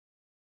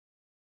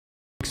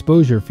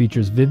Xpozer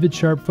features vivid,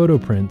 sharp photo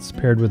prints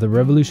paired with a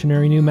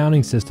revolutionary new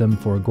mounting system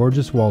for a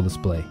gorgeous wall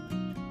display.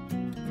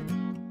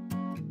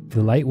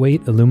 The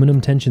lightweight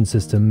aluminum tension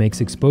system makes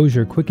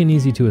Xpozer quick and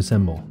easy to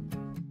assemble.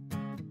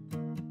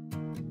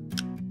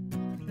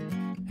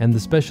 And the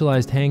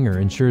specialized hanger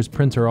ensures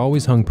prints are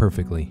always hung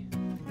perfectly.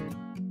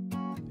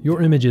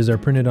 Your images are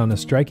printed on a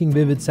striking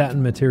vivid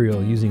satin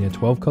material using a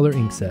 12-color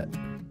ink set.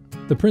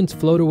 The prints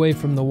float away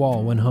from the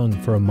wall when hung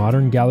for a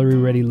modern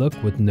gallery-ready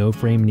look with no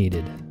frame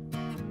needed.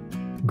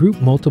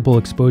 Group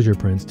multiple Xpozer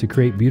prints to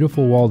create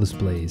beautiful wall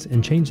displays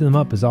and change them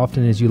up as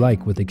often as you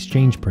like with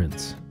exchange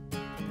prints.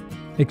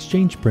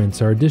 Exchange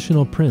prints are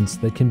additional prints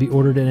that can be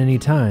ordered at any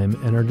time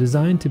and are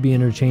designed to be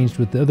interchanged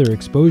with the other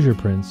Xpozer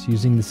prints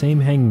using the same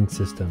hanging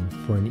system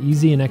for an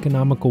easy and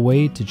economical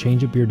way to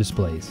change up your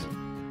displays.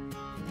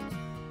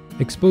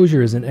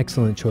 Xpozer is an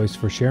excellent choice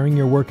for sharing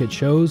your work at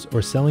shows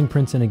or selling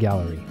prints in a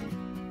gallery.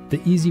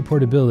 The easy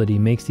portability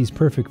makes these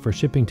perfect for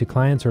shipping to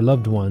clients or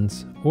loved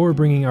ones, or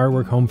bringing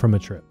artwork home from a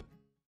trip.